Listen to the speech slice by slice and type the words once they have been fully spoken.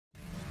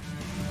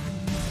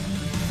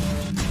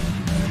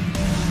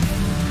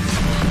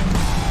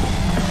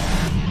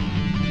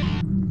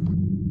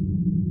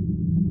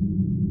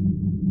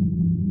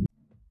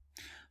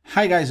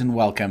Hi guys and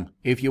welcome.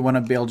 If you want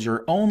to build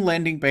your own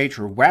landing page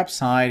or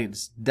website,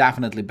 it's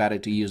definitely better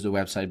to use the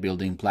website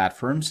building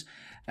platforms.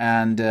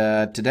 And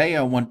today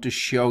I want to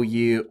show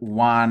you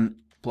one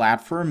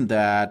platform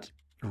that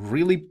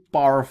really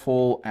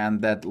powerful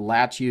and that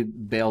lets you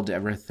build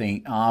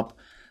everything up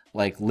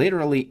like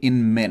literally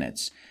in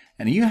minutes.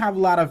 And you have a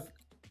lot of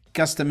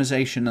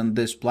customization on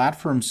this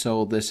platform,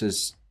 so this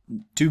is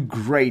too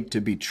great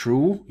to be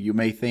true, you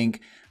may think.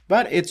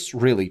 But it's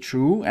really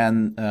true,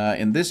 and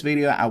in this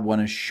video I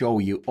want to show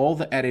you all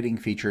the editing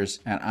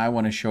features, and I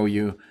want to show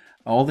you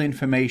all the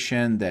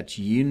information that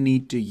you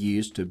need to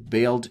use to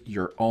build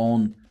your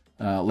own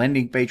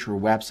landing page or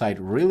website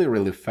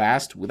really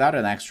fast without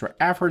an extra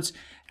efforts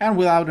and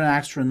without an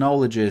extra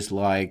knowledges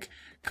like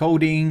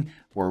coding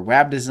or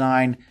web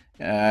design,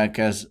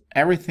 because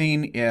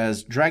everything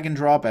is drag and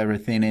drop,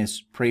 everything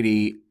is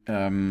pretty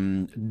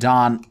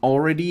done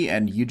already,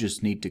 and you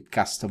just need to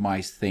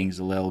customize things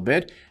a little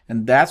bit,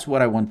 and that's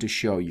what I want to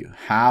show you,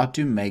 how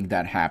to make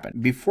that happen.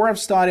 Before I've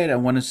started, I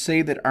want to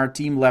say that our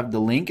team left the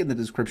link in the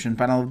description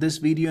panel of this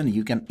video, and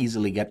you can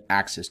easily get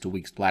access to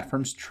Wix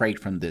platform straight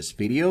from this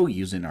video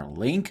using our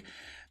link.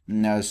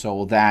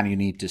 So then you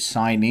need to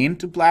sign in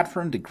to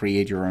platform to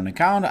create your own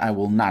account. I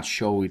will not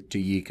show it to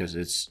you because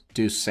it's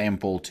too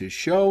simple to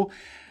show,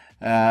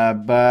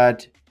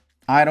 but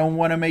I don't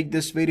want to make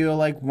this video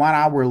like 1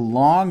 hour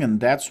long, and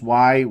that's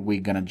why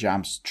we're gonna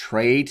jump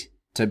straight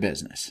to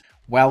business.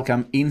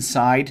 Welcome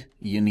inside.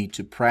 You need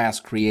to press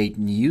create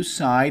new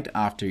site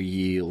after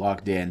you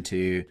logged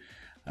into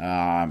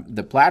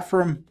the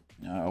platform.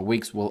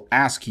 Wix will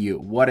ask you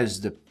what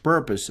is the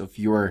purpose of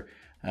your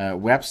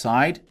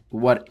website.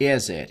 What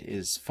is it?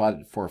 Is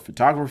for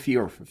photography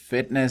or for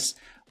fitness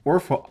or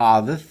for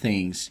other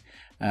things?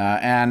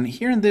 And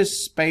here in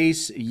this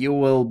space, you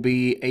will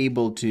be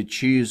able to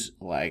choose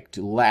like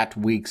to let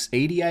Wix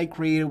ADI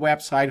create a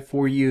website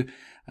for you.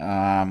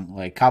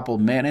 Like couple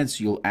minutes,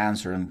 you'll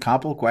answer a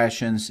couple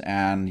questions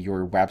and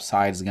your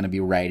website is going to be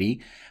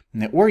ready.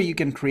 Or you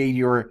can create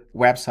your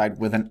website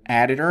with an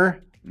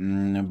editor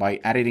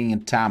by editing a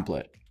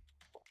template.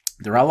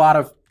 There are a lot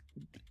of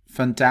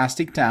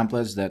fantastic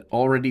templates that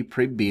already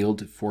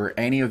pre-built for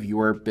any of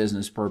your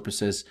business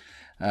purposes.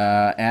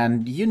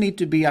 And you need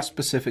to be as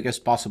specific as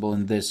possible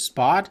in this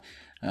spot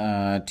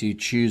to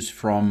choose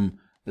from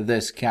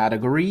these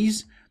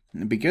categories,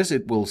 because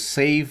it will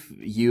save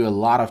you a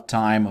lot of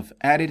time of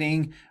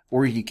editing.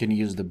 Or you can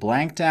use the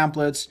blank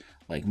templates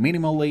like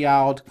minimal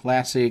layout,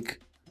 classic,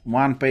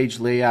 one-page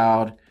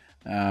layout,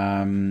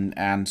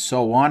 and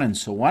so on and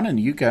so on,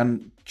 and you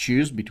can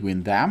choose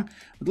between them.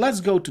 But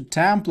let's go to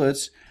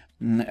templates,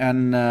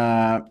 and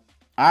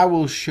I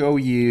will show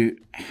you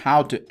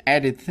how to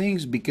edit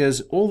things,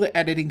 because all the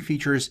editing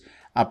features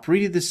are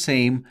pretty the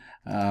same,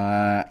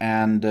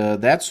 and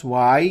that's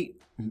why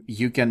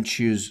you can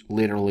choose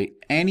literally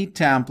any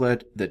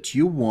template that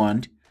you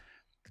want.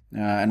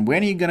 And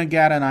when you're gonna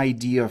get an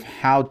idea of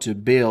how to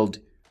build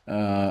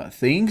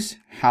things,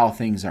 how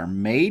things are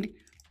made,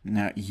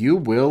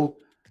 you'll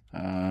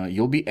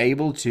be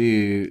able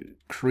to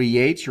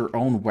create your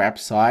own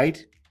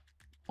website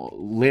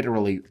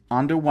literally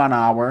under 1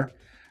 hour.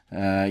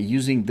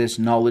 Using these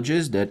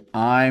knowledges that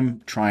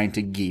I'm trying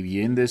to give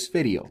you in this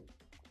video.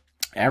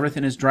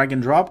 Everything is drag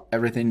and drop,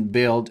 everything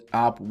built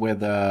up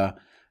with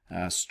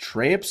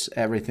strips,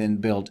 everything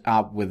built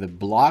up with the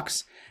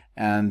blocks,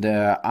 and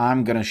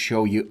I'm gonna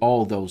show you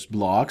all those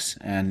blocks,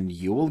 and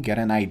you will get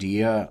an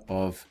idea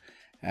of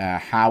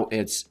how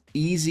it's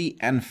easy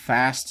and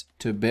fast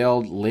to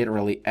build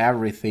literally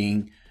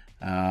everything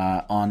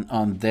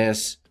on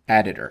this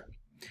editor.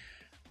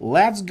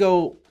 Let's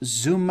go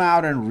zoom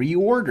out and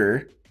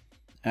reorder.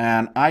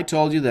 And I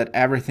told you that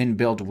everything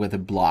built with the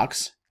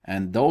blocks,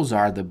 and those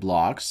are the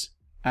blocks.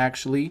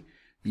 Actually,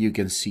 you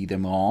can see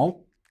them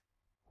all.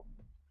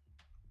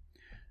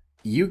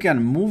 You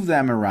can move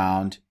them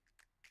around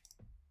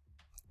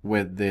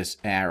with these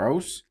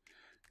arrows.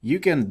 You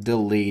can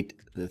delete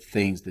the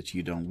things that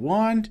you don't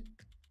want.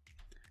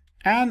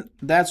 And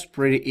that's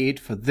pretty it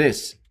for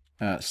this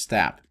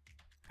step,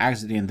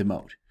 exiting the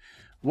mode.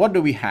 What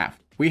do we have?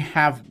 We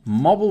have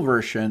mobile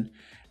version.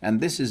 And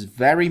this is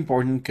very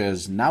important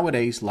because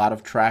nowadays a lot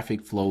of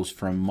traffic flows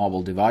from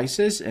mobile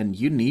devices, and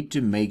you need to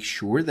make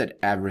sure that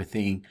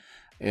everything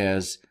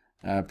is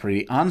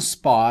pretty on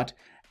spot,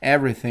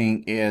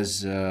 everything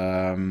is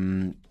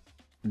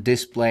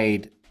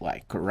displayed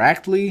like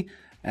correctly,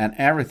 and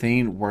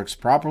everything works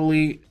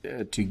properly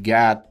to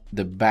get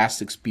the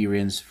best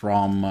experience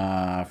from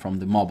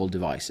the mobile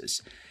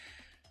devices.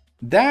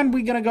 Then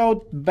we're gonna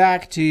go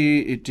back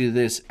to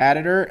this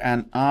editor,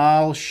 and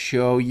I'll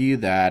show you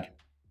that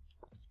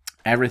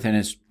everything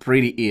is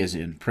pretty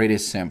easy and pretty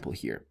simple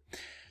here.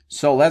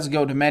 So let's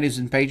go to menus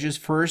and pages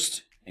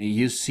first.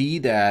 You see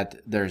that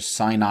there's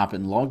sign up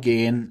and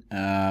login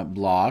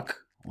block.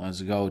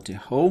 Let's go to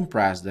home,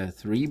 press the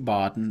three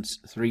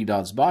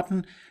dots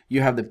button. You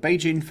have the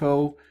page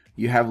info,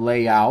 you have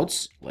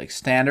layouts like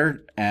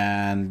standard,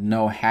 and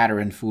no header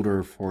and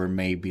footer for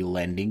maybe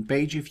landing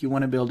page if you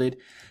want to build it.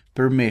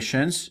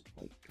 Permissions,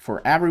 for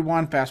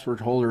everyone, password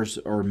holders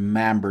or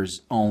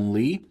members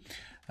only.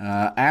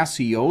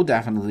 SEO,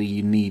 definitely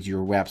you need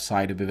your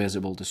website to be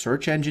visible to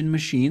search engine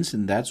machines,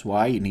 and that's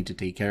why you need to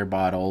take care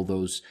about all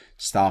those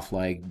stuff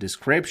like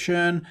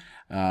description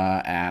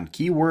and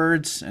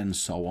keywords and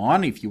so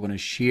on. If you want to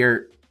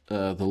share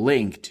the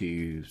link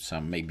to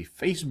some maybe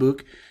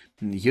Facebook,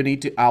 you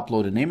need to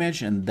upload an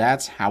image, and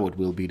that's how it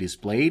will be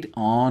displayed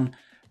on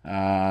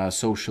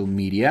social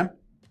media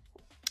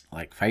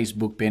like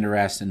Facebook,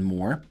 Pinterest, and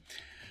more.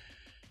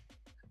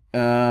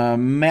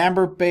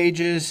 Member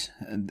pages,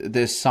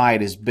 this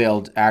site is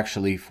built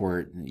actually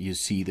for, you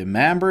see, the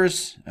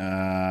members,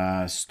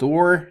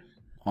 store,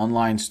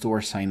 online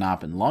store sign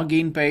up and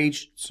login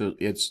page. So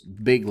it's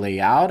big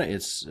layout.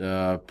 It's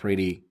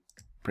pretty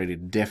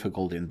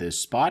difficult in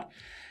this spot.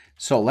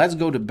 So let's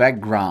go to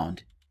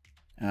background.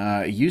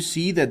 You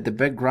see that the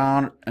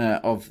background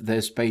of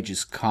this page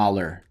is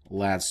color.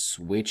 Let's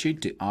switch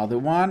it to other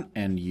one,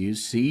 and you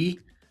see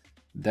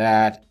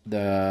that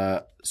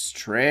the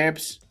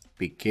strips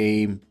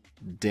became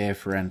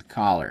different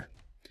color.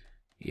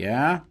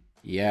 Yeah.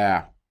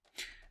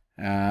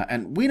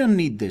 And we don't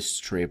need this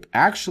strip.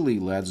 Actually,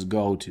 let's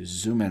go to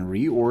zoom and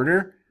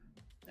reorder,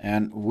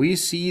 and we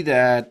see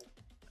that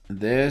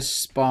this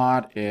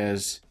spot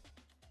is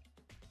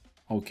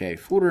okay.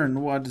 Footer,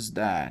 and what is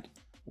that?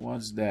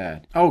 What's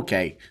that?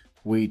 Okay,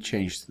 we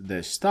changed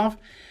this stuff.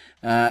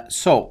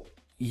 So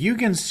you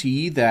can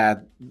see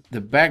that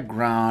the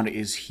background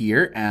is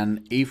here,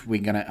 and if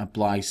we're gonna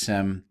apply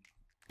some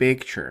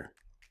picture,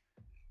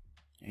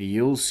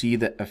 you'll see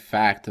the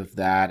effect of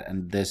that,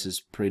 and this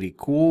is pretty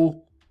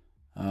cool.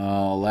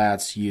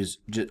 Let's use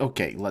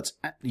let's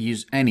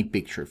use any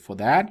picture for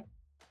that,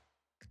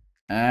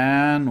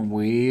 and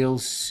we'll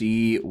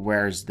see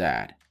where's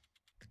that.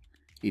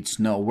 It's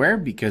nowhere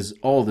because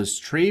all the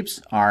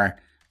strips are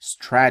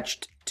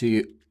stretched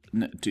to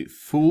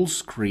full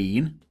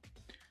screen.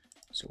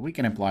 So we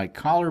can apply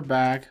color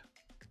back,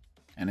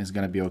 and it's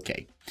gonna be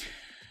okay.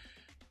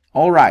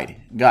 All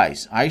right,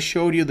 guys, I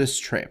showed you the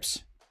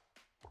strips.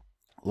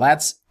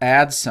 Let's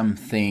add some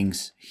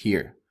things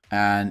here.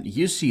 And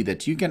you see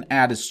that you can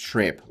add a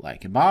strip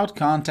like about,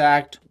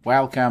 contact,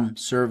 welcome,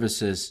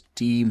 services,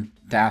 team,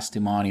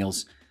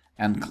 testimonials,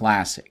 and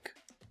classic.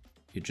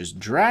 You just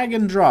drag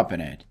and drop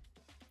in it.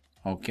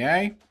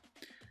 Okay.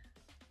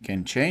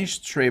 Can change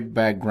strip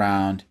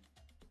background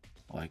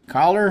like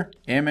color,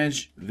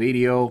 image,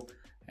 video,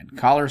 and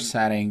color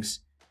settings.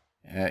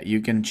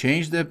 You can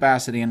change the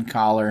opacity and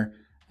color,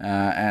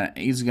 and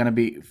it's gonna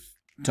be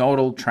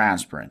total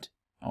transparent.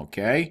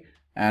 Okay,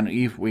 and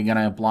if we're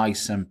gonna apply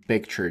some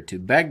picture to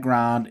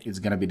background, it's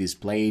gonna be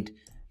displayed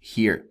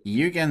here.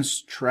 You can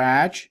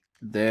stretch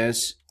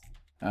this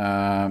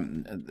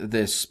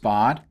this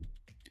spot,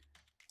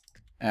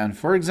 and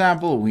for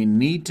example, we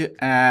need to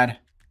add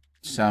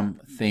some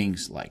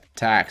things like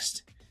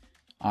text.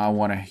 I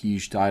want a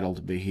huge title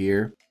to be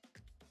here.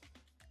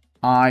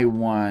 I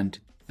want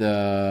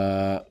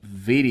the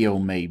video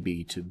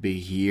maybe to be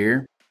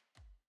here,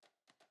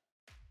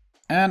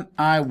 and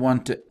I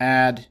want to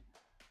add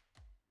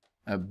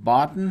a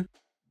button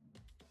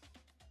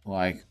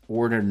like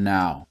order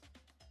now.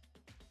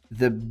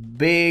 The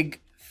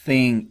big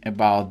thing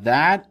about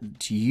that,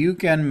 you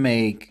can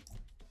make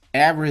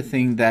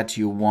everything that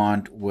you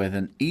want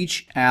within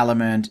each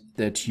element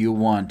that you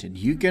want, and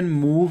you can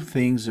move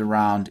things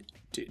around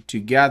to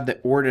get the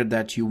order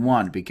that you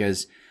want,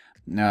 because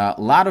a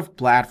lot of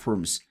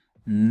platforms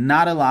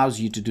not allows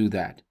you to do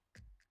that.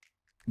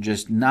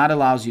 Just not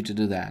allows you to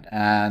do that,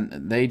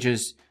 and they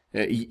just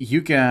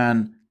you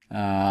can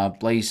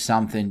place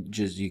something,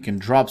 just you can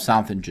drop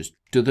something just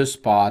to the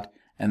spot,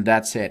 and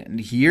that's it. And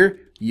here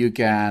you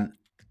can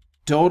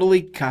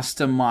totally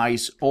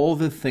customize all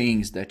the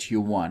things that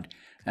you want,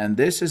 and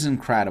this is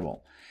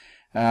incredible.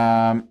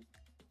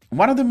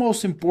 One of the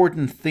most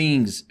important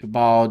things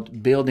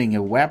about building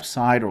a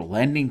website or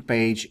landing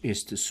page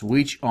is to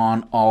switch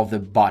on all the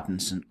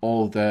buttons and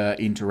all the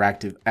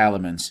interactive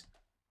elements.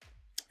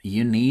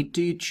 You need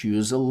to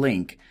choose a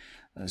link.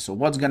 So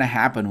what's going to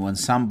happen when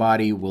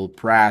somebody will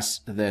press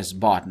this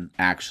button?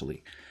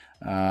 Actually,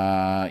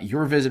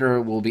 your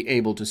visitor will be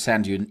able to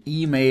send you an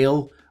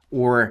email,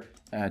 or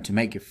to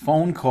make a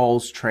phone call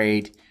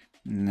straight,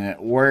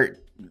 or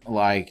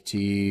like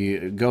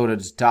to go to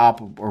the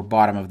top or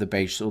bottom of the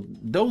page. So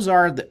those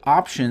are the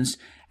options,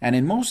 and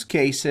in most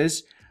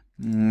cases,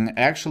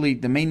 actually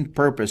the main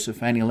purpose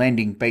of any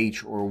landing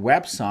page or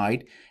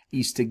website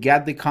is to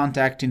get the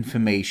contact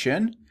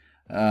information,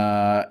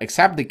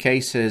 except the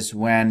cases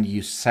when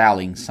you're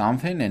selling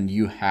something and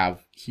you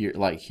have here,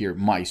 like here,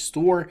 my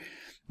store,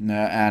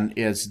 and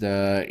it's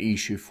the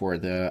issue for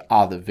the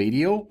other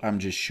video. I'm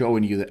just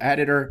showing you the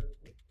editor,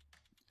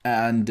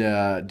 and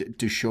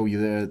to show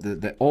you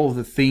the all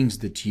the things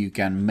that you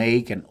can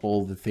make and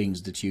all the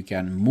things that you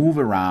can move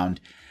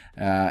around,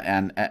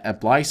 and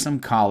apply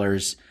some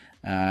colors,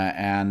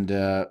 and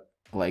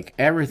like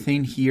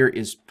everything here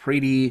is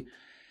pretty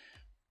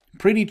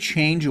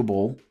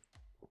changeable,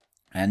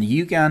 and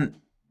you can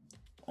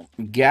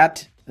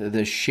get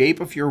the shape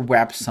of your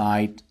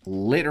website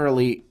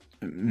literally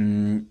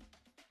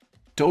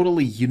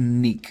totally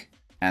unique.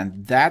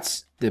 And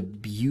that's the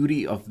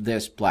beauty of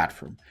this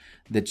platform,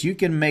 that you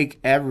can make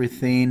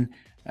everything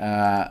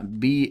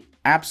be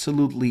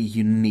absolutely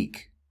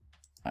unique.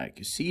 Like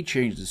you see,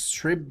 change the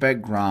strip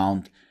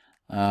background.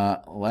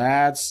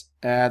 Let's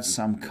add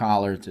some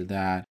color to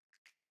that.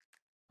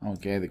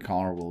 Okay, the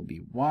color will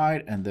be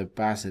white and the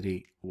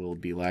opacity will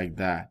be like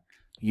that.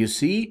 You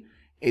see,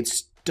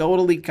 it's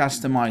totally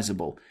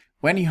customizable.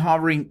 When you're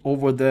hovering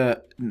over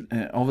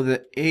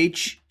the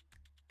each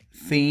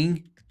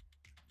thing,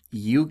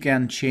 you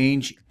can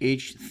change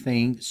each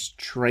thing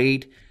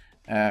straight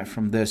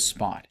from this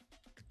spot.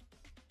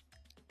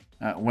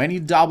 When you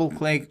double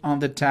click on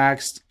the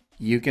text,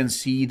 you can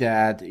see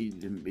that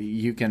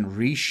you can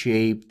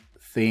reshape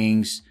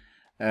things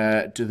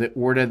to the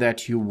order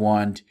that you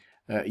want.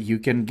 You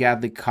can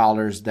get the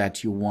colors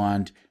that you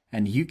want,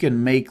 and you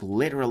can make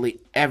literally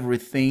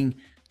everything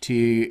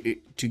to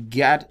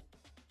get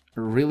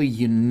a really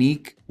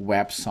unique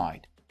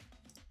website.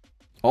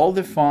 All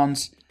the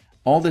fonts,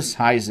 all the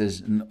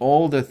sizes, and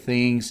all the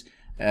things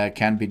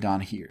can be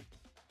done here.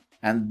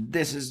 And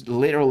this is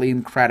literally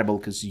incredible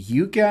because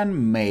you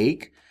can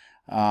make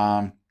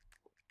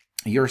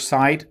your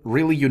site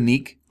really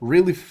unique,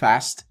 really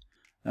fast,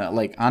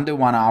 like under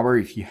 1 hour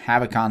if you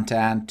have a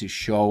content to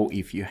show,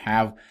 if you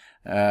have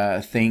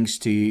things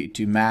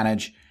to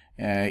manage,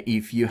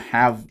 if you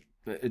have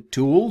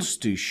tools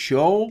to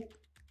show,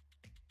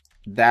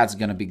 that's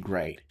gonna be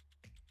great.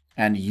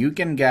 And you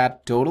can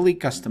get totally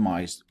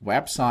customized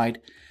website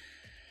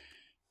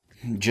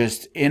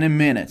just in a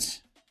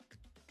minute.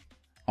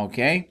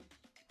 Okay,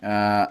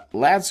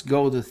 let's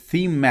go to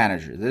theme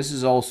manager. This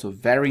is also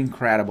very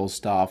incredible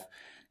stuff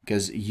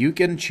because you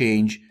can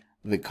change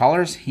the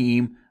color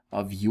scheme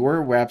of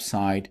your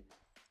website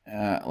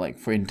like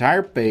for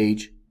entire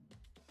page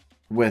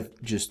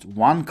with just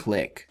one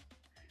click,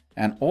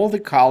 and all the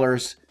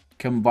colors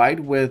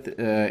combined with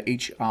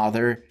each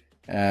other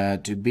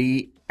to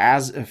be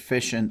as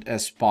efficient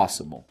as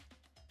possible,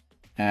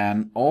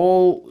 and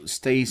all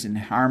stays in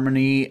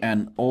harmony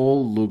and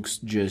all looks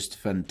just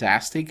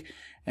fantastic.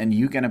 And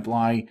you can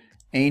apply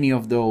any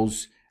of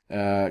those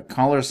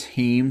color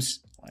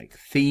schemes like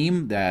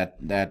theme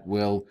that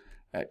will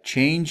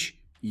change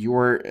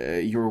your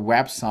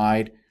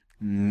website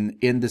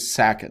in the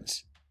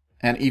seconds.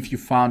 And if you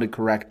found a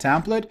correct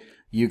template,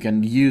 you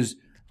can use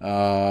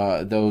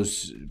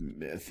those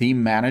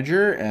theme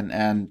manager,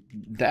 and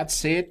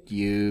that's it.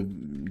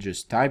 You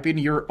just type in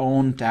your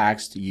own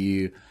text,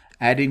 you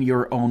add in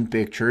your own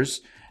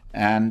pictures,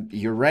 and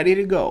you're ready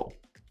to go.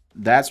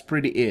 That's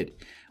pretty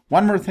it.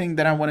 One more thing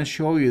that I want to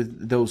show you,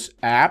 those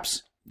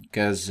apps,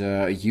 because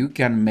you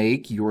can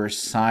make your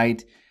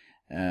site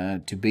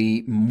to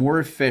be more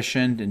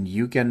efficient, and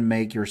you can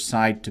make your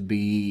site to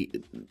be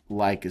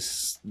like a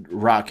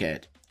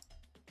rocket.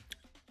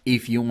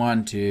 If you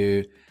want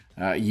to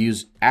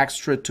use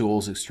extra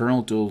tools,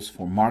 external tools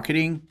for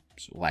marketing,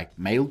 so like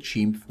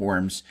MailChimp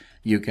forms,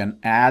 you can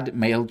add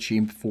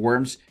MailChimp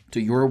forms to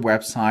your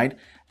website,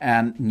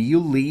 and new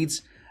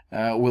leads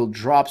will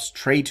drop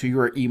straight to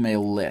your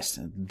email list.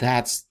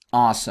 That's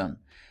awesome.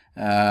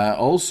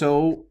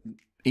 Also,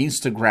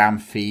 Instagram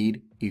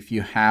feed. If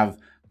you have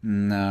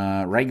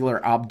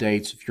regular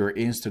updates of your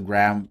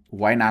Instagram,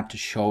 why not to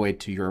show it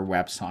to your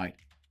website?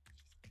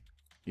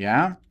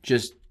 Yeah,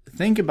 just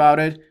think about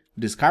it,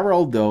 discover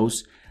all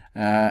those,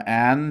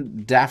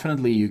 and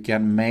definitely you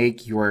can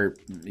make your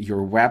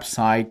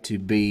website to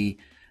be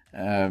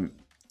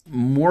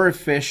more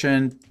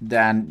efficient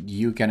than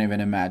you can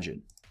even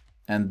imagine.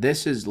 And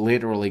this is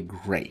literally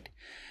great.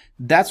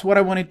 That's what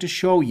I wanted to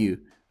show you.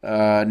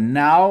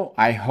 Now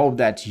I hope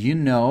that you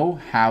know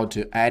how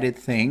to edit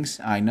things.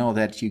 I know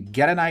that you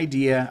get an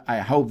idea. I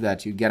hope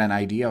that you get an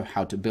idea of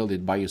how to build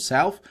it by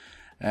yourself.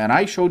 And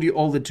I showed you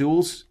all the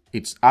tools.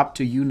 It's up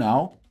to you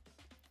now.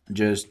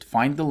 Just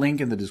find the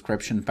link in the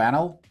description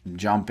panel,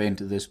 jump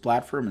into this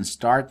platform and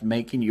start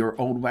making your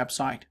own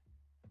website.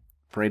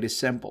 Pretty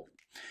simple.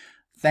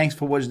 Thanks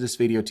for watching this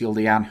video till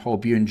the end.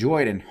 Hope you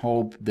enjoyed and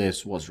hope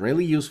this was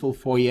really useful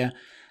for you,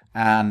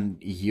 and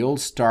you'll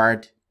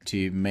start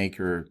to make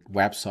your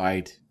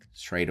website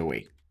straight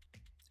away.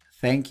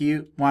 Thank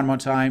you one more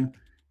time.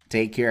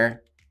 Take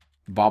care.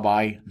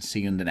 Bye-bye, and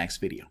see you in the next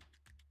video.